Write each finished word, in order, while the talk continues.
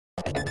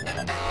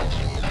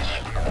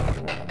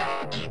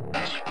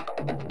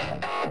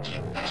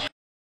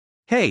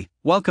Hey,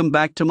 welcome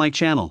back to my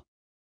channel.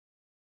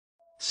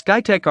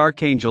 SkyTech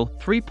Archangel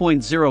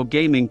 3.0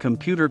 Gaming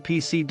Computer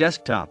PC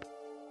Desktop.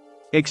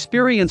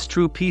 Experience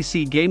true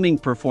PC gaming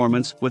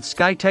performance with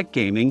SkyTech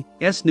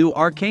Gaming's new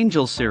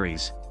Archangel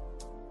series.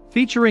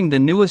 Featuring the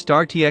newest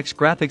RTX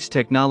graphics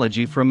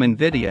technology from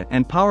NVIDIA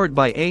and powered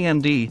by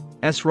AMD's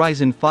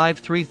Ryzen 5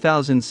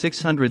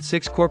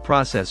 3606 core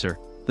processor,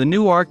 the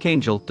new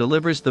Archangel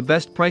delivers the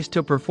best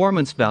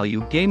price-to-performance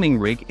value gaming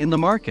rig in the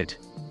market.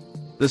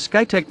 The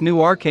SkyTech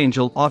new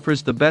Archangel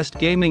offers the best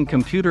gaming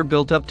computer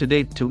built up to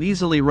date to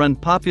easily run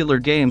popular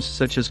games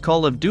such as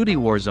Call of Duty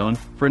Warzone,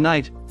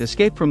 Fortnite,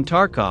 Escape from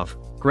Tarkov,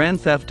 Grand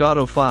Theft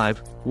Auto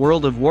 5,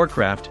 World of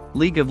Warcraft,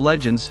 League of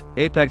Legends,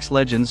 Apex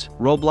Legends,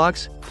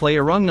 Roblox,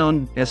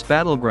 PlayerUnknown's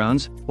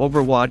Battlegrounds,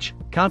 Overwatch,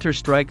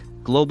 Counter-Strike,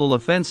 Global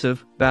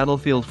Offensive,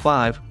 Battlefield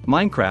 5,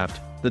 Minecraft,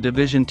 The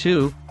Division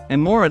 2,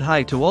 and more at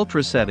high to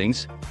ultra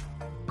settings.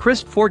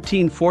 Crisp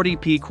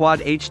 1440p Quad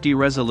HD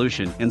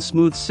resolution and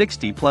smooth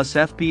 60+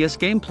 FPS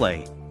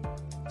gameplay.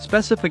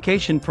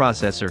 Specification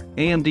processor,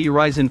 AMD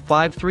Ryzen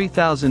 5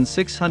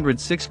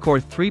 3606 core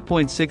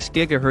 3.6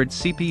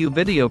 GHz CPU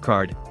video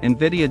card,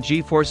 NVIDIA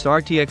GeForce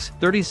RTX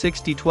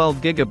 3060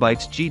 12GB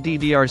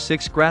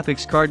GDDR6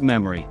 graphics card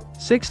memory,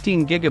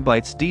 16GB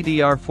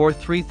DDR4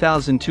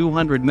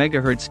 3200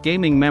 MHz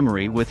gaming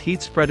memory with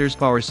heat spreaders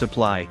power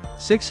supply,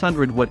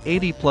 600W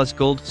 80+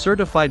 gold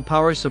certified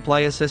power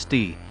supply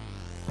SSD.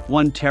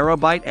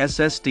 1TB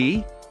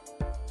SSD?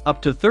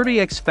 Up to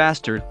 30x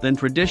faster than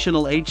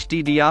traditional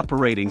HDD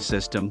operating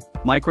system,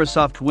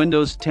 Microsoft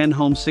Windows 10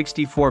 Home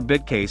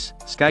 64-bit case,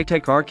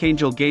 SkyTech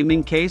Archangel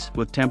gaming case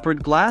with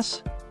tempered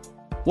glass?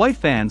 White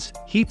fans,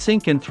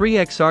 heatsink and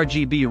 3x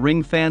RGB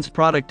ring fans.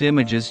 Product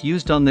images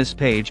used on this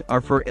page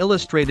are for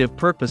illustrative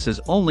purposes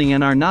only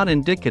and are not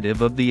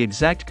indicative of the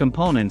exact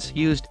components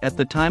used at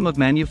the time of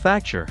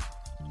manufacture.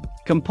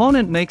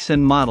 Component makes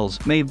and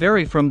models may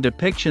vary from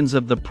depictions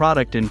of the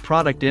product in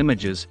product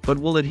images but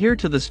will adhere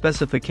to the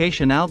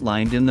specification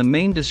outlined in the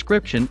main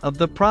description of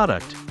the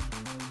product.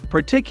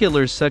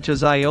 Particulars such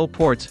as I/O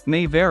ports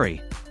may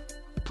vary.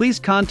 Please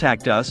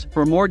contact us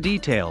for more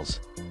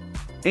details.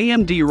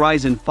 AMD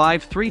Ryzen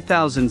 5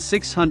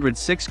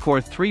 3606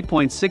 core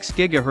 3.6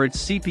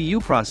 GHz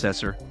CPU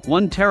processor,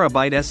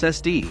 1TB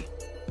SSD.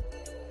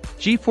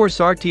 GeForce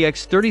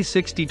RTX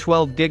 3060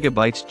 12GB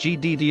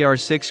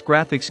GDDR6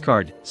 graphics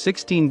card,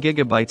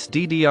 16GB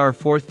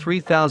DDR4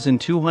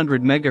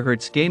 3200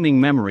 MHz gaming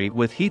memory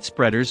with heat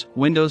spreaders,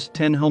 Windows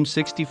 10 Home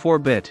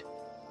 64-bit.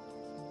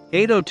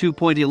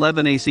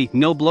 802.11 AC.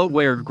 No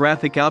bloatware.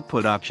 Graphic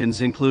output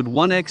options include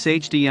 1x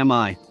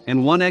HDMI and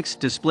 1x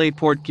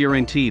DisplayPort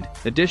guaranteed.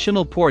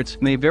 Additional ports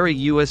may vary.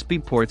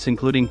 USB ports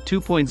including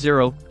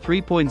 2.0,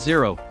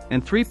 3.0,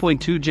 and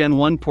 3.2 Gen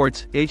 1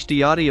 ports,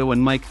 HD audio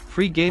and mic,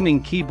 free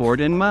gaming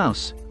keyboard and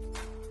mouse.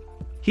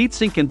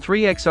 Heatsink and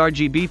 3x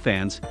RGB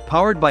fans,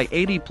 powered by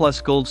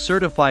 80+ gold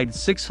certified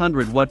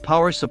 600W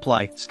power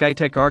supply.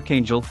 SkyTech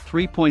Archangel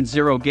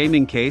 3.0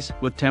 gaming case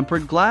with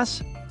tempered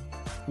glass?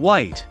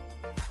 White.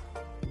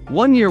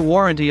 1-year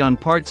warranty on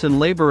parts and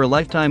labor. A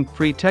lifetime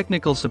free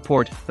technical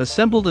support.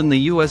 Assembled in the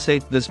USA,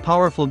 this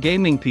powerful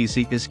gaming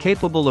PC is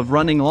capable of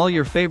running all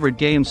your favorite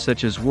games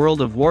such as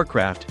World of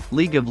Warcraft,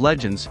 League of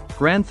Legends,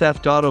 Grand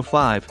Theft Auto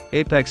 5,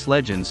 Apex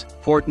Legends,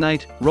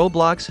 Fortnite,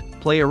 Roblox,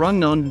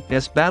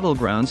 PlayerUnknown's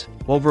Battlegrounds,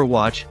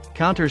 Overwatch,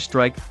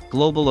 Counter-Strike,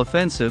 Global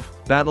Offensive,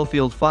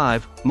 Battlefield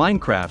 5,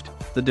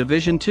 Minecraft, The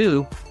Division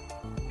 2,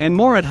 and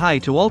more at high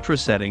to ultra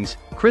settings.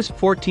 Crisp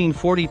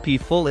 1440p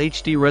Full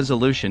HD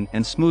resolution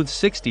and smooth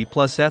 60+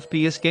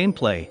 FPS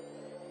gameplay.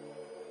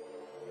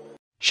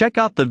 Check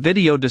out the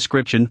video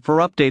description for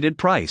updated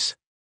price.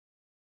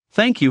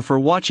 Thank you for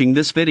watching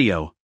this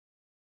video.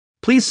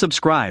 Please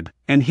subscribe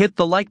and hit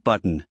the like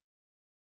button.